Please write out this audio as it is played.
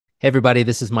Hey, everybody,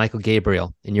 this is Michael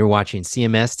Gabriel, and you're watching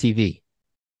CMS TV.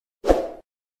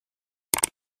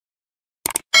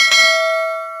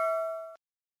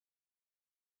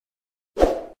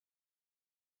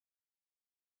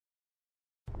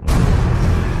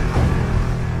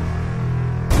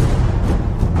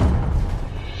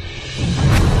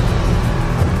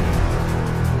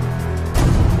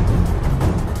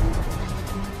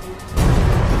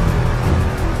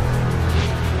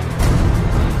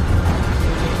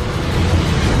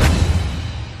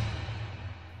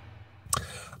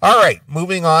 All right,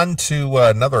 moving on to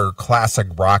another classic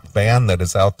rock band that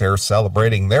is out there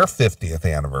celebrating their 50th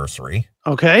anniversary.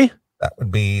 Okay. That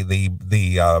would be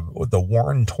the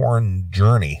worn torn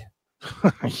Journey.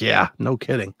 Yeah, no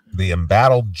kidding. The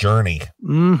embattled Journey.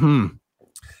 Mm-hmm.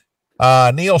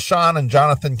 Neil Schon and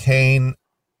Jonathan Cain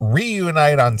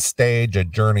reunite on stage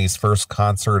at Journey's first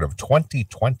concert of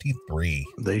 2023.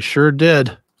 They sure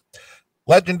did.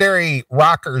 Legendary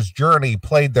rockers Journey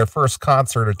played their first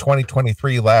concert of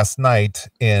 2023 last night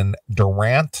in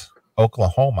Durant,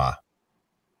 Oklahoma.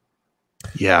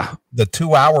 Yeah. The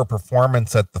 2-hour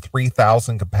performance at the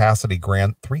 3,000 capacity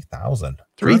Grand 3,000.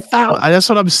 3,000. That's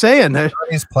what I'm saying.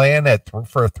 He's playing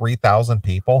for 3,000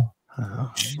 people.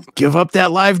 Give up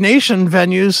that Live Nation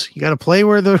venues. You got to play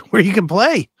where you can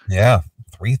play. Yeah,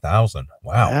 3,000.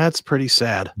 Wow. That's pretty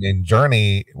sad. I mean,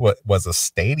 Journey was a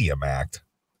stadium act.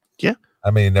 Yeah. I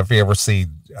mean, if you ever see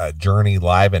Journey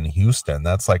live in Houston,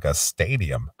 that's like a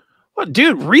stadium. Well,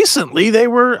 dude, recently they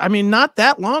were, not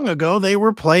that long ago, they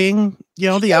were playing,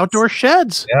 the outdoor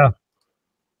sheds. Yeah.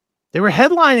 They were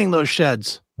headlining those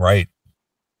sheds. Right.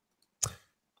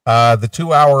 The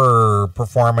 2-hour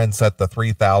performance at the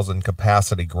 3,000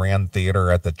 capacity Grand Theater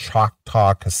at the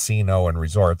Choctaw Casino and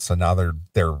Resort. So now they're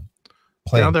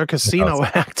playing. Now they're a casino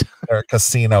act. They're a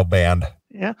casino band.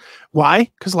 Yeah. Why?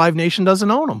 Because Live Nation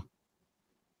doesn't own them.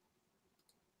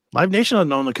 Live Nation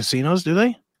doesn't own the casinos, do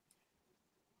they?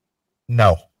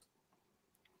 No.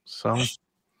 So,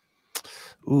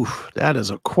 that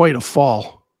is quite a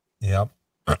fall. Yep.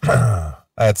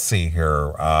 Let's see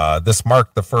here. This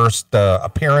marked the first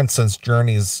appearance since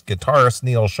Journey's guitarist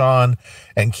Neil Schon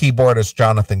and keyboardist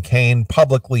Jonathan Cain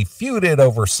publicly feuded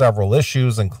over several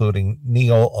issues, including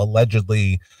Neil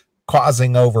allegedly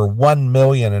causing over $1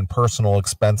 million in personal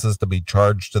expenses to be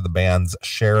charged to the band's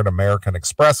shared American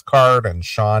Express card, and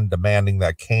Sean demanding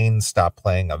that Cain stop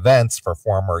playing events for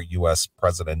former U.S.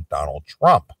 President Donald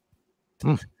Trump.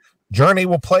 Journey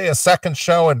will play a second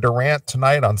show in Durant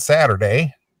tonight on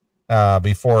Saturday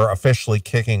before officially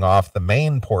kicking off the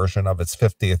main portion of its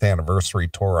 50th anniversary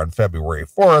tour on February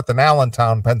 4th in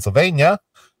Allentown, Pennsylvania,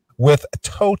 with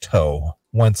Toto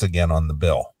once again on the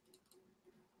bill.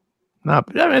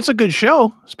 It's a good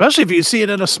show, especially if you see it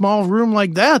in a small room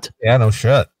like that. Yeah, no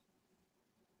shit.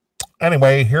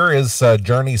 Anyway, here is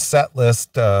Journey's set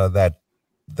list that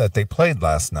they played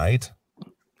last night.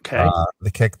 Okay.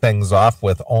 They kick things off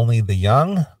with Only the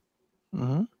Young,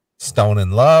 Stone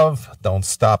in Love, Don't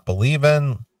Stop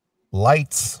Believin',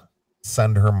 Lights,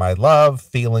 Send Her My Love,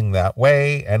 Feeling That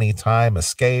Way, Anytime,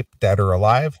 Escape, Dead or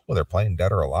Alive. Well, they're playing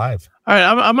Dead or Alive. All right,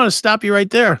 I'm going to stop you right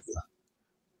there.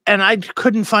 And I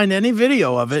couldn't find any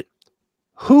video of it.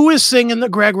 Who is singing the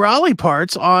Greg Raleigh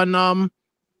parts on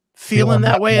Feeling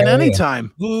That Way and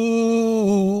Anytime?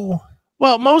 Ooh.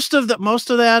 Well, most of that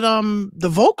the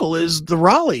vocal is the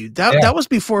Raleigh. That was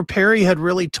before Perry had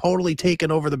really totally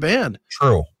taken over the band.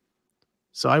 True.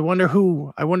 So I wonder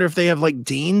if they have like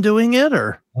Dean doing it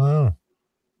or I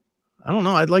don't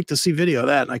know. I'd like to see video of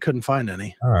that, and I couldn't find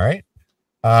any. All right.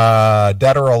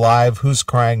 Dead or Alive, Who's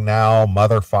Crying Now,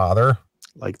 Mother, Father.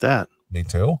 Like that. Me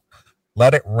too.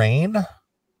 Let It Rain.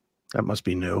 That must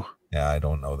be new. Yeah, I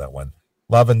don't know that one.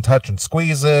 Love and Touch and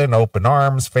Squeezin', Open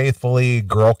Arms, Faithfully,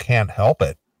 Girl Can't Help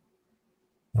It.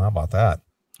 How about that?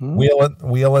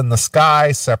 Wheel in the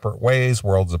Sky, Separate Ways,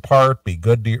 Worlds Apart, Be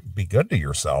Good to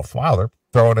Yourself. Wow, they're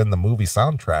throwing in the movie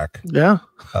soundtrack. Yeah.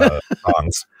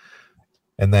 Songs.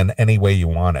 And then Any Way You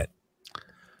Want It.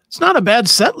 It's not a bad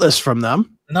set list from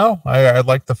them. No, I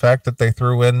like the fact that they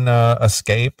threw in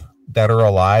Escape, Dead or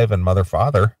Alive, and Mother,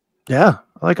 Father. Yeah,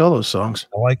 I like all those songs.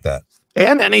 I like that.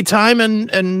 And Anytime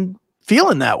and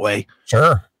Feeling That Way.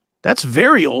 Sure. That's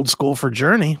very old school for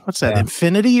Journey. What's that,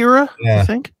 Infinity era, I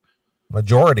think?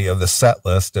 Majority of the set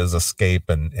list is Escape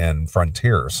and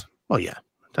Frontiers. Well, yeah.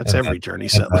 That's every Journey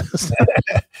set list.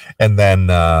 And then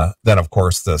of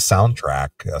course, the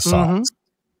soundtrack songs.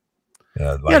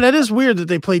 Yeah, that is weird that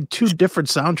they played two different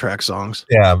soundtrack songs.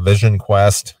 Yeah, Vision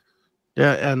Quest.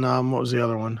 Yeah, and what was the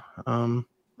other one?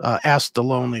 Ask the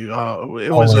Lonely.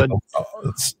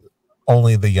 It's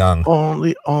Only the Young.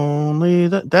 Only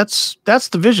that's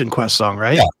the Vision Quest song,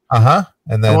 right? Yeah, Uh-huh.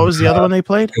 And And then what was the other one they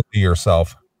played? Good to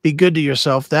Yourself. Be Good to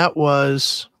Yourself. That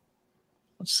was,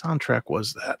 what soundtrack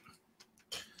was that?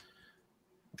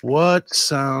 What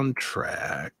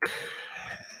soundtrack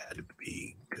had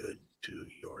Be Good to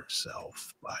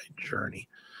Yourself by Journey?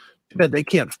 Too bad they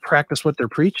can't practice what they're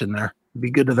preaching there.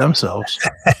 Be good to themselves.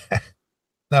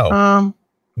 No.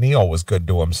 Neil was good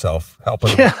to himself,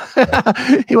 helping him.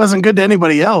 He wasn't good to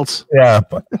anybody else. Yeah,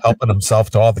 but helping himself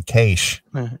to all the cash.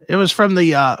 It was from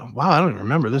the wow, I don't even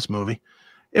remember this movie.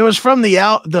 It was from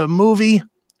the movie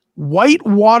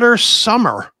Whitewater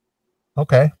Summer.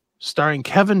 Okay. Starring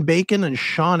Kevin Bacon and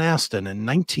Sean Astin in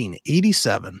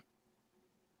 1987.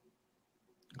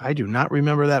 I do not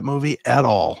remember that movie at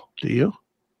all. Do you?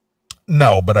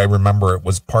 No, but I remember it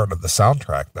was part of the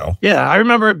soundtrack, though. Yeah, I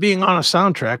remember it being on a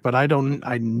soundtrack, but I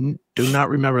do not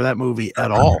remember that movie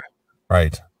at all.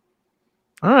 Right.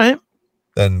 All right.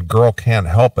 Then Girl Can't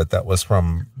Help It. That was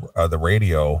from the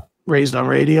radio. Raised on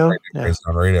Radio. Raised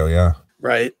on Radio, yeah.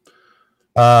 Right.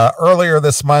 Earlier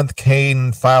this month,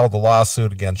 Kane filed a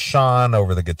lawsuit against Sean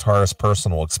over the guitarist's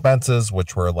personal expenses,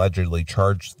 which were allegedly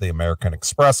charged to the American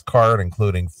Express card,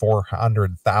 including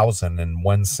 $400,000 in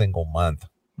one single month.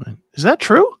 Is that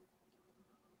true?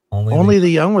 Only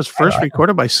the Young was first I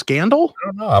recorded by Scandal?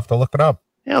 don't know. I have to look it up.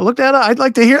 Yeah, look that up. I'd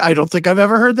like to hear. I don't think I've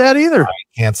ever heard that either. I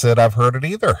can't say that I've heard it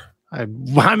either.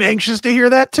 I'm anxious to hear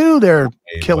that too there,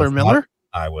 Killer Miller.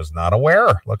 I was not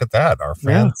aware. Look at that. Our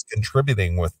fans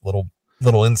contributing with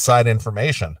little inside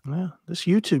information. Yeah, this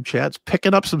YouTube chat's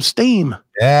picking up some steam.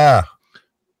 Yeah.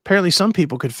 Apparently some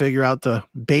people could figure out the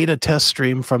beta test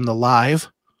stream from the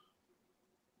live.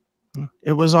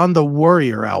 It was on the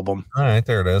Warrior album. All right,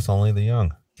 there it is. Only the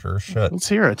Young. Sure shit. Let's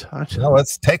hear it.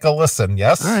 Let's take a listen.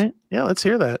 Yes. All right. Yeah, let's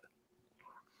hear that.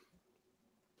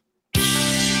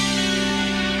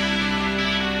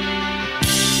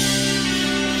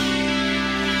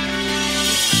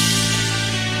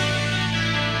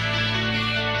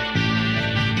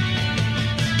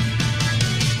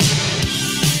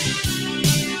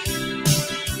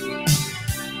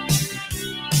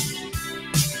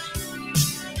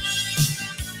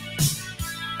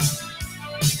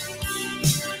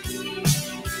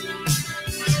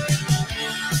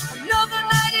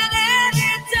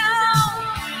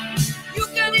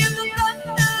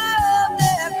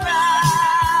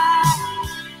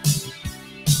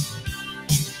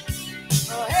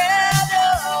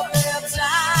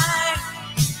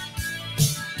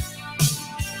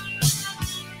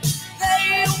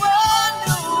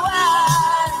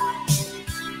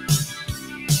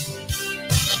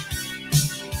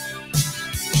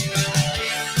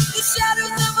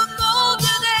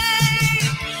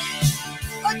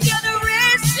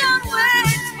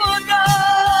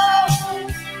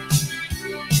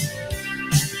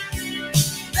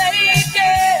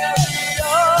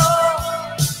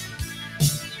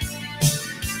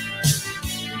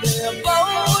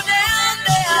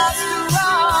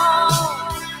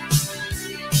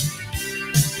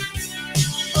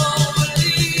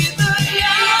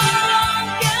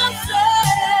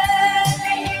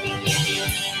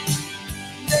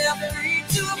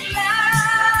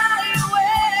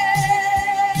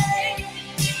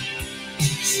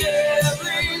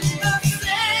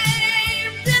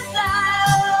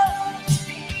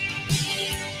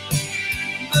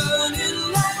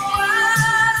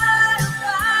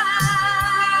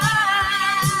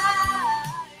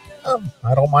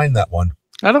 I don't mind that one.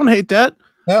 I don't hate that.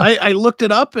 Yeah. I looked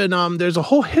it up, and there's a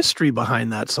whole history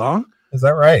behind that song. Is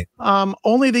that right?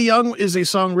 Only the Young is a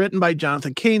song written by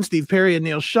Jonathan Cain, Steve Perry, and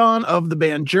Neil Sean of the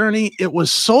band Journey. It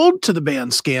was sold to the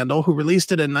band Scandal, who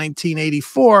released it in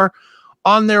 1984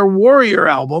 on their Warrior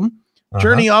album.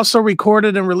 Journey also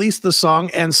recorded and released the song,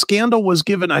 and Scandal was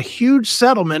given a huge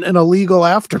settlement in a legal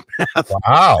aftermath.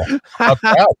 Wow.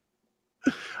 Okay.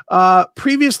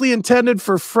 Previously intended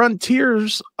for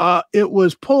Frontiers, it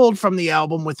was pulled from the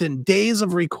album within days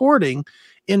of recording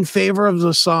in favor of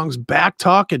the songs Back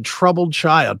Talk and Troubled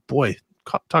Child. Boy,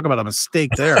 talk about a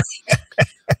mistake there.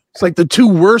 It's like the two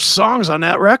worst songs on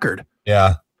that record.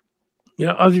 Yeah. You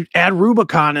know, add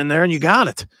Rubicon in there and you got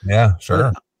it. Yeah,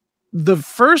 sure. The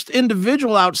first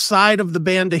individual outside of the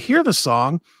band to hear the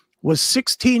song was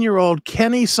 16-year-old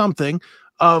Kenny something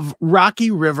of Rocky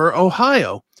River,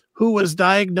 Ohio, who was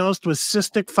diagnosed with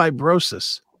cystic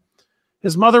fibrosis.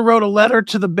 His mother wrote a letter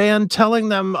to the band telling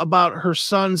them about her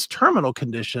son's terminal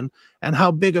condition and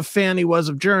how big a fan he was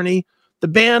of Journey. The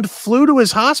band flew to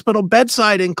his hospital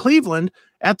bedside in Cleveland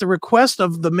at the request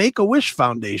of the Make-A-Wish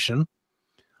Foundation.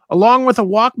 Along with a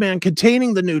Walkman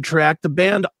containing the new track, the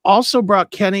band also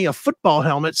brought Kenny a football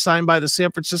helmet signed by the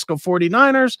San Francisco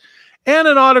 49ers and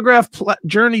an autographed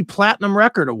Journey Platinum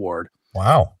Record Award.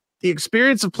 Wow. The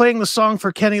experience of playing the song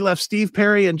for Kenny left Steve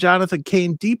Perry and Jonathan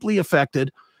Cain deeply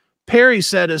affected. Perry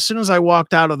said, as soon as I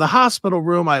walked out of the hospital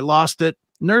room, I lost it.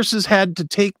 Nurses had to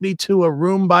take me to a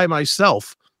room by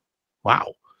myself.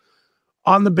 Wow.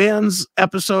 On the band's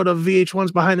episode of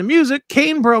VH1's Behind the Music,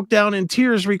 Cain broke down in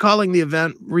tears recalling the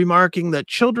event, remarking that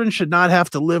children should not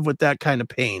have to live with that kind of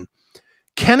pain.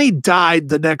 Kenny died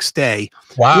the next day.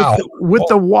 Wow. With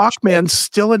the Walkman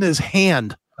still in his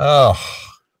hand. Oh.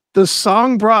 The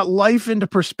song brought life into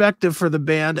perspective for the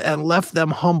band and left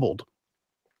them humbled.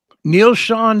 Neil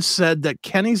Schon said that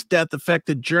Kenny's death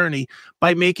affected Journey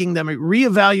by making them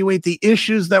reevaluate the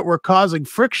issues that were causing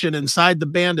friction inside the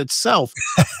band itself.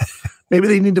 Maybe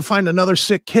they need to find another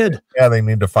sick kid. Yeah, they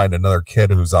need to find another kid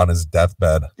who's on his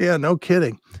deathbed. Yeah, no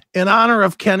kidding. In honor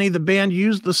of Kenny, the band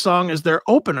used the song as their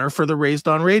opener for the Raised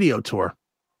on Radio tour.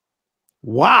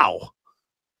 Wow.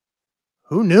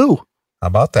 Who knew? How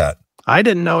about that? I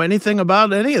didn't know anything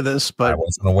about any of this, but I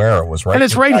wasn't aware. It was right. And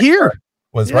it's right here.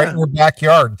 Was right in your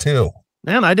backyard too.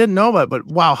 Man, I didn't know about it, but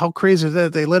wow, how crazy is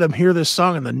that they let him hear this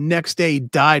song and the next day he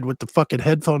died with the fucking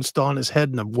headphones still on his head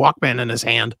and a Walkman in his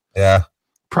hand. Yeah.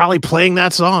 Probably playing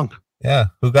that song. Yeah.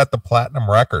 Who got the platinum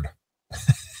record?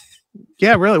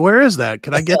 Yeah, really. Where is that?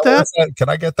 Can I get that? Can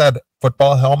I get that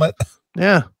football helmet?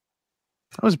 Yeah.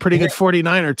 That was a pretty good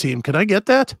 49er team. Can I get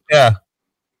that? Yeah.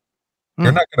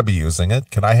 You're not going to be using it.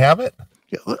 Can I have it?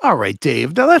 Yeah, all right,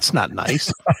 Dave. No, that's not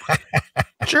nice.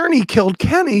 Journey killed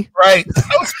Kenny. Right.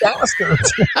 Those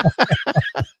bastards.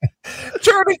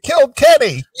 Journey killed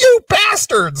Kenny. You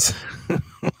bastards.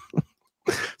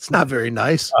 It's not very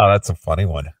nice. Oh, that's a funny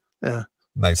one. Yeah.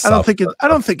 Nice. I don't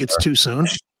think it's too soon.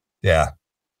 Yeah.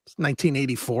 It's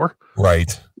 1984.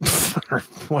 Right. Or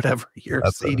whatever year.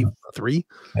 It's 83.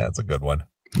 Yeah, that's a good one.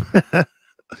 All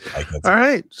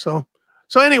right. So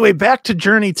anyway, back to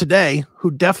Journey today,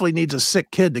 who definitely needs a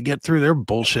sick kid to get through their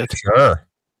bullshit. Sure.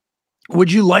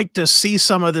 Would you like to see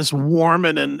some of this warm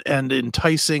and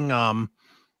enticing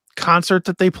concert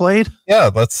that they played?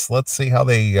 Yeah, let's see how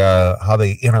they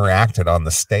interacted on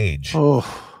the stage. Oh,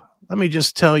 let me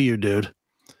just tell you, dude.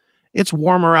 It's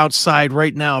warmer outside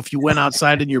right now if you went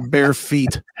outside in your bare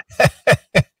feet.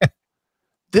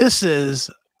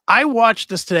 I watched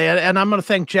this today, and I'm going to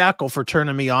thank Jackal for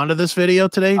turning me on to this video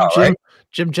today.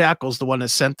 Jim Jackal's the one that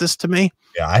sent this to me.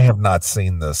 Yeah, I have not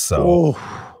seen this, so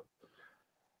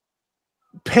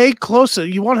pay closer.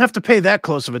 You won't have to pay that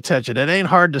close of attention. It ain't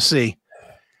hard to see.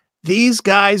 These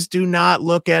guys do not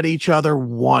look at each other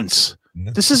once.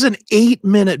 This is an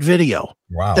 8-minute video.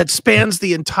 Wow. That spans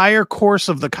the entire course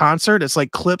of the concert. It's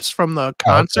like clips from the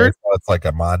concert. Okay, so it's like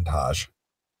a montage.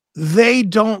 They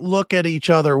don't look at each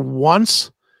other once.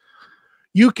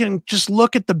 You can just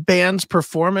look at the band's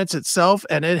performance itself,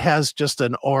 and it has just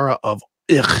an aura of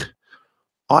ugh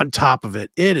on top of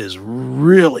it. It is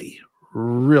really,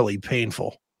 really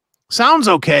painful. Sounds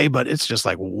okay, but it's just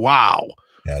like, wow.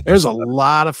 Yeah, there's a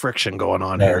lot of friction going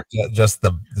on here. Just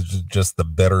the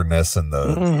bitterness and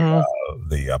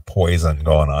the poison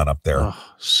going on up there.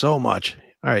 Oh, so much.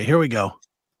 All right, here we go.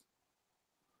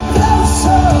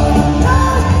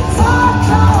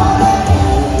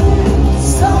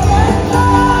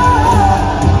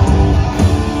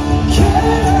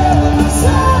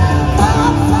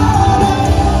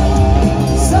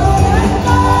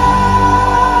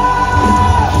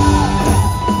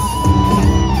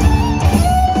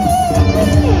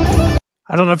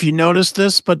 I don't know if you noticed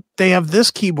this, but they have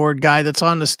this keyboard guy that's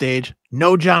on the stage.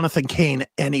 No Jonathan Cain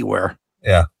anywhere.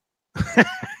 Yeah.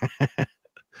 All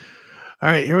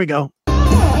right, here we go.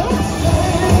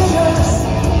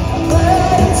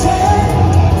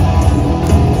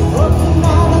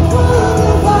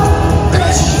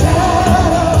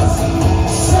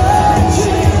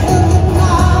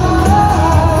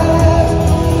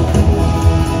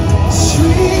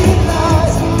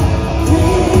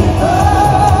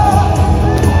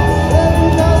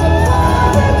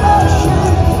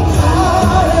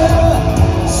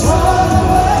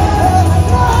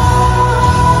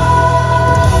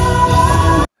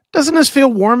 Doesn't this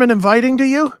feel warm and inviting to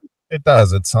you? It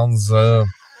does. It sounds, I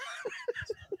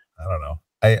don't know.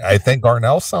 I think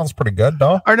Arnell sounds pretty good,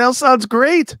 though. Arnell sounds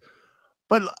great.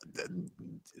 But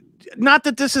not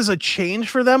that this is a change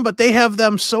for them, but they have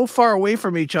them so far away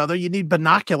from each other. You need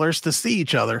binoculars to see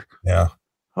each other. Yeah.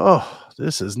 Oh,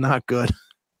 this is not good.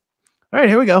 All right,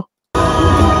 here we go.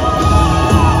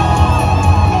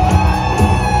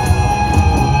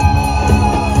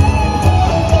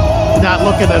 Not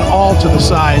looking at all to the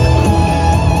side.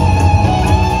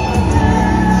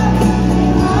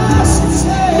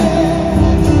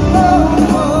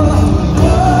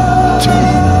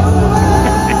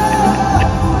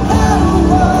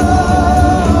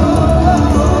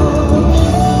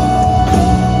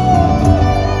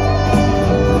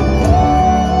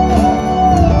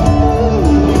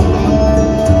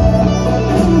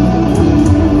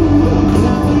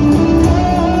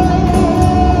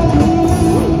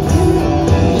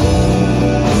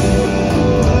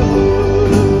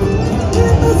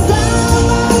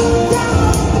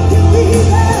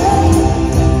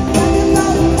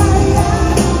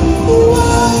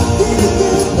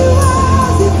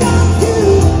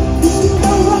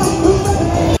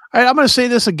 right, I'm going to say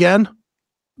this again.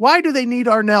 Why do they need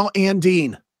Arnell and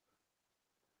Dean?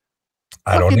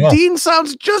 I don't know. Dean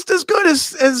sounds just as good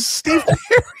as Steve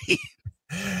Perry.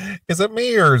 Is it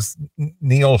me or is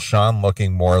Neil Sean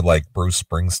looking more like Bruce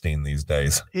Springsteen these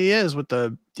days? He is, with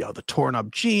the torn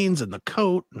up jeans and the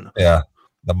coat. And, yeah,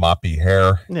 the moppy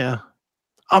hair. Yeah.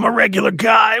 I'm a regular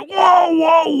guy. Whoa,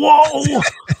 whoa, whoa.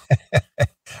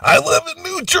 I live in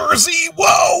New Jersey.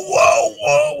 Whoa, whoa,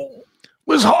 whoa.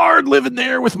 Was hard living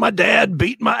there with my dad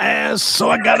beating my ass, so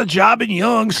I got a job in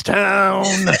Youngstown.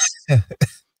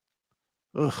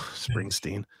 Ugh,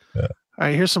 Springsteen. Yeah. All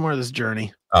right, here's some more of this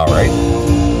Journey. All right.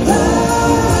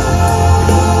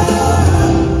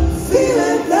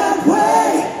 Feeling that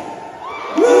way.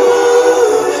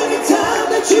 Ooh, anytime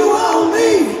that you want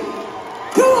me.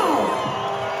 Come on.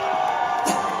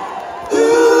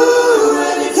 Ooh,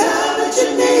 anytime that you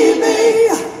need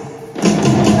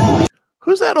me.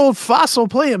 Who's that old fossil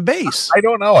playing bass? I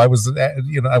don't know. I was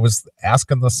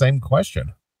asking the same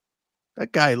question.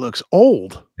 That guy looks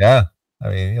old. Yeah. I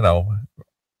mean,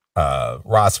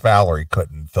 Ross Valerie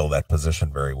couldn't fill that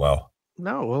position very well.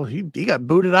 No, well, he got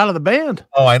booted out of the band.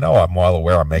 Oh, I know. I'm well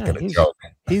aware. I'm making a joke.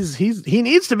 He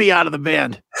needs to be out of the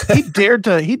band. He dared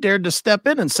to step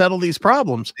in and settle these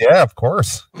problems. Yeah, of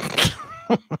course.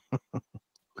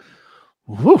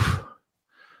 Woof.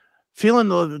 Feeling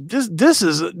this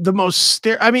is the most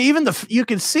I mean, even you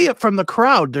can see it from the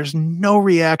crowd. There's no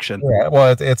reaction. Yeah,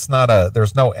 well, it's not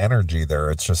there's no energy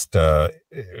there. It's just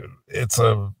it's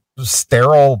a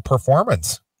sterile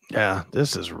performance. Yeah,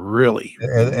 this is really.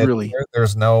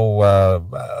 There's no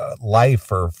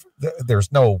life or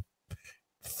there's no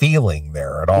feeling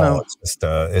there at all. No.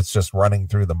 It's just running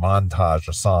through the montage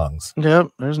of songs. Yep,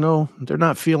 they're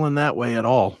not feeling that way at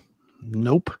all.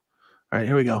 Nope. All right,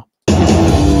 here we go.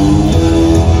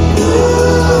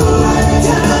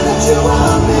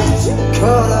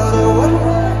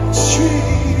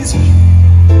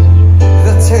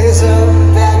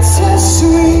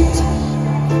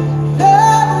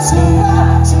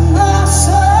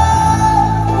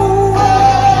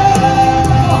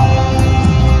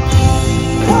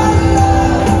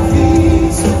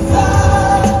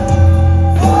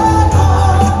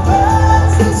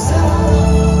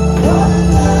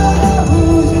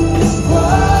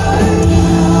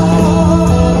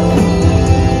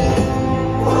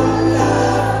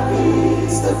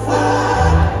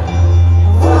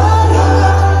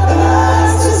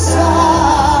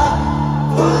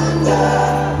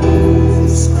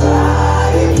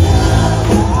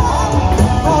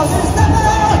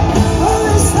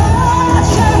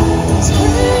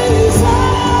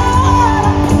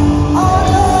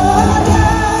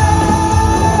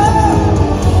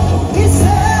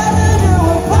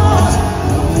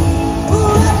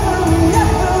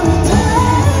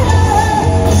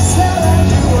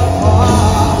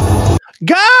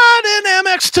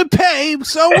 To pay,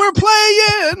 so we're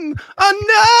playing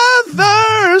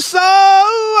another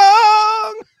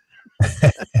song.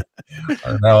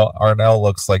 Arnell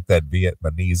looks like that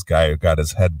Vietnamese guy who got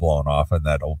his head blown off in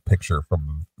that old picture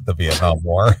from the Vietnam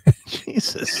War.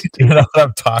 Jesus, you know what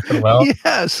I'm talking about?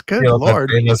 Yes, good Lord.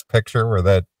 That famous picture where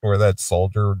that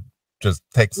soldier just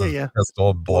takes his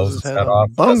pistol and blows his head off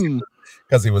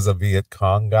because he was a Viet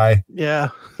Cong guy. Yeah,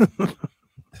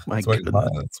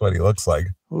 that's what he looks like.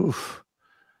 Oof.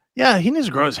 Yeah, he needs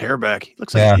to grow his hair back. He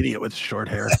looks like an idiot with short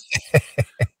hair.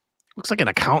 Looks like an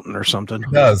accountant or something.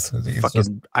 He does. He's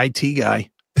fucking IT guy.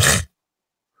 All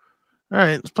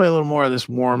right, let's play a little more of this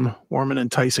warm and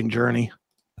enticing Journey.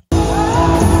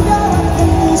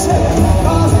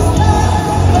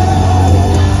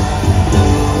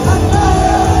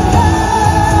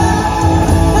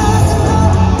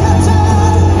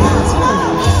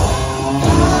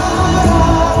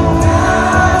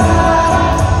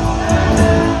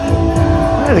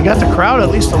 They got the crowd at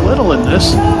least a little in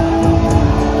this.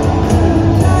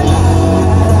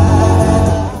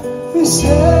 We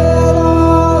said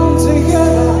on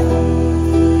together,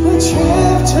 we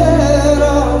drifted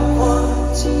apart.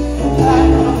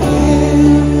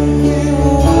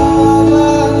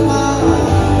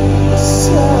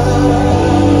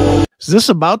 Is this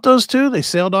about those two? They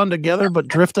sailed on together but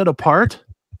drifted apart?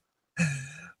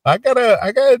 I gotta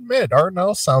admit,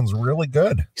 Arnell sounds really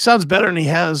good. He sounds better than he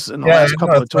has in the last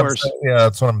couple of tours.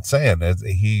 That's what I'm saying.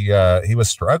 He was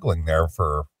struggling there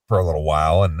for a little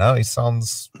while, and now he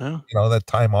sounds, that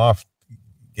time off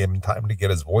gave him time to get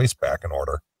his voice back in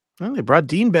order. Well, they brought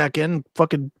Dean back in,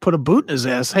 fucking put a boot in his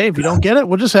ass. Hey, if you don't get it,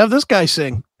 we'll just have this guy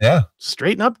sing. Yeah.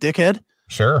 Straighten up, dickhead.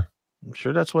 Sure. I'm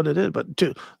sure that's what it is. But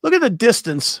look at the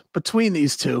distance between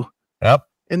these two. Yep.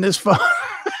 In this phone.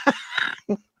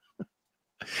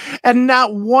 And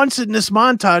not once in this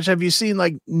montage have you seen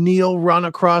like Neil run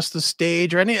across the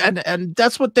stage or any, and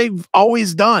that's what they've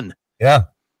always done. Yeah.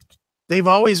 They've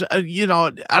always,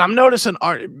 and I'm noticing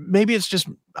art. Maybe it's just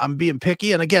I'm being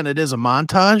picky, and again, it is a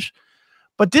montage.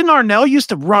 But didn't Arnell used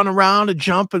to run around and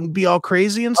jump and be all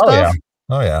crazy and stuff?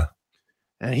 Oh yeah.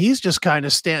 And he's just kind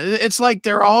of it's like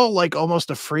they're all like almost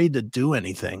afraid to do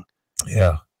anything.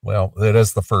 Yeah. Well, it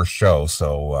is the first show,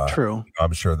 so true.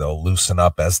 I'm sure they'll loosen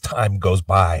up as time goes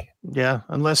by. Yeah,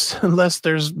 unless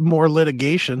there's more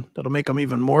litigation that'll make them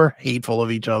even more hateful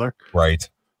of each other. Right.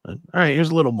 All right, here's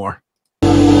a little more.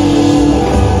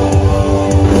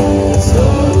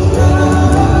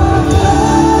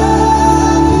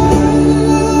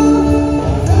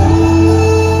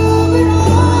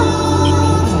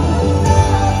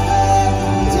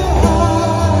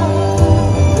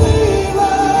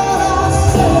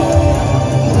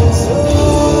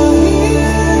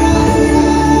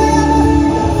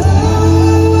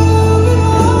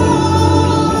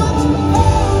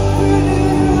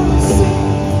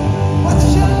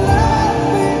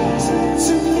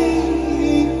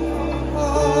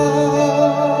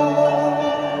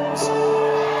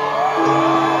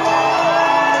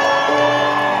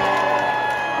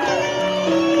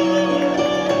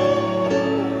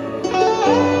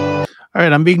 All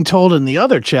right, I'm being told in the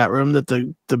other chat room that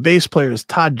the bass player is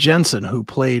Todd Jensen, who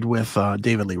played with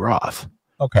David Lee Roth.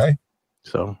 Okay.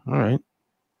 So, all right.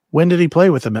 When did he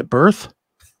play with him? At birth?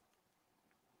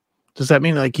 Does that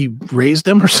mean like he raised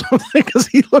him or something? Because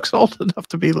he looks old enough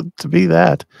to be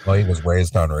that. Well, he was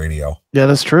raised on radio. Yeah,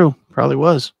 that's true. Probably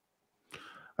was.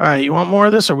 All right, you want more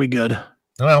of this? Or are we good?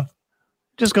 Well,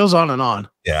 just goes on and on.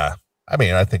 Yeah. I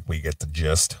mean, I think we get the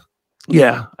gist.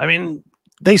 Yeah. I mean,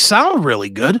 they sound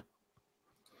really good.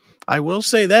 I will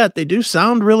say that they do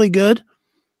sound really good,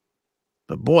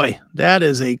 but boy, that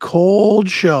is a cold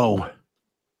show.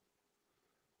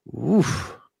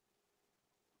 Oof.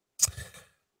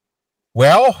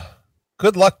 Well,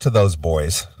 good luck to those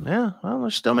boys. Yeah, well,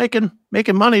 they're still making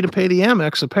money to pay the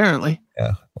Amex, apparently.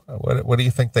 Yeah. What do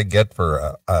you think they get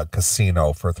for a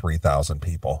casino for 3,000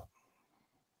 people?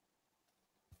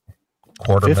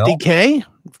 $50K?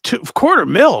 Quarter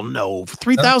mil? No,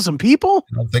 3,000 people?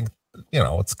 I don't think.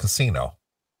 It's casino.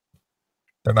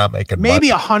 They're not making maybe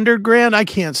much. $100,000. I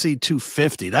can't see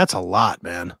 250. That's a lot,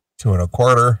 man.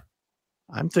 2.25.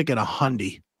 I'm thinking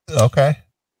 $100,000. Okay.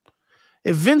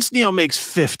 If Vince Neil makes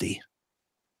 50,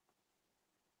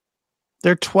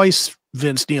 they're twice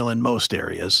Vince Neil in most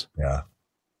areas. Yeah.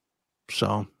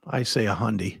 So I say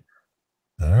 $100,000.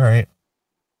 All right.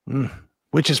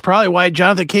 Which is probably why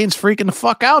Jonathan Cain's freaking the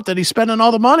fuck out that he's spending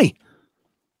all the money.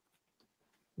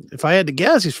 If I had to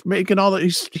guess, he's spending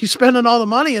all the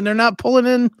money and they're not pulling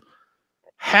in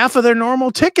half of their normal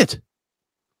ticket.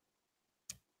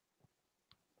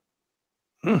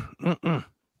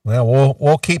 Well,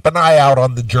 we'll keep an eye out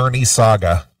on the Journey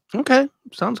saga. Okay,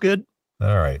 sounds good.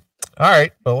 All right.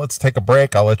 Well, let's take a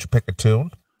break. I'll let you pick a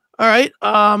tune. All right.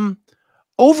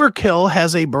 Overkill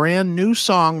has a brand new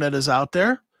song that is out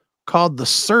there called "The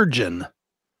Surgeon."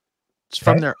 It's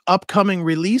from their upcoming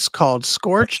release called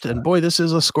Scorched. And boy, this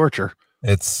is a scorcher.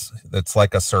 It's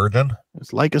like a surgeon.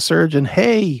 It's like a surgeon.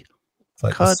 Hey,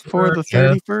 like cut for the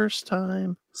 31st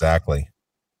time. Exactly.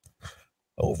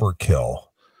 Overkill.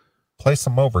 Play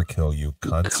some Overkill, you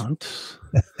cunts.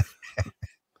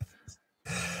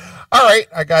 All right.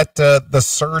 I got the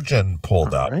Surgeon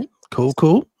pulled up. Right. Cool.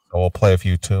 So we'll play a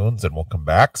few tunes and we'll come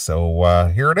back.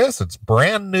 So here it is. It's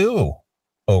brand new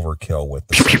Overkill with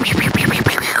the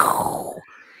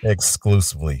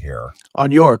exclusively here on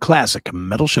your Classic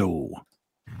Metal Show.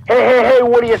 Hey,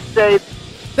 what do you say?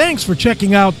 Thanks for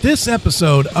checking out this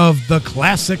episode of The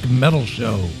Classic Metal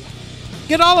Show.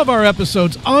 Get all of our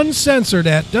episodes uncensored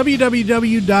at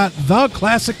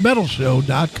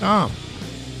www.theclassicmetalshow.com.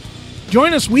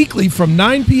 Join us weekly from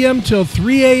 9 p.m. till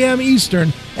 3 a.m.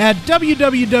 Eastern at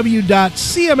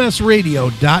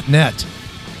www.cmsradio.net.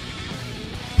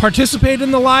 Participate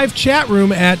in the live chat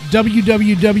room at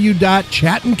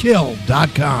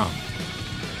www.chatandkill.com.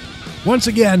 Once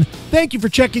again, thank you for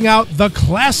checking out The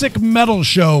Classic Metal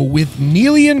Show with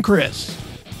Neely and Chris.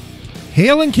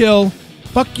 Hail and kill,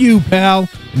 fuck you, pal,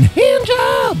 and hail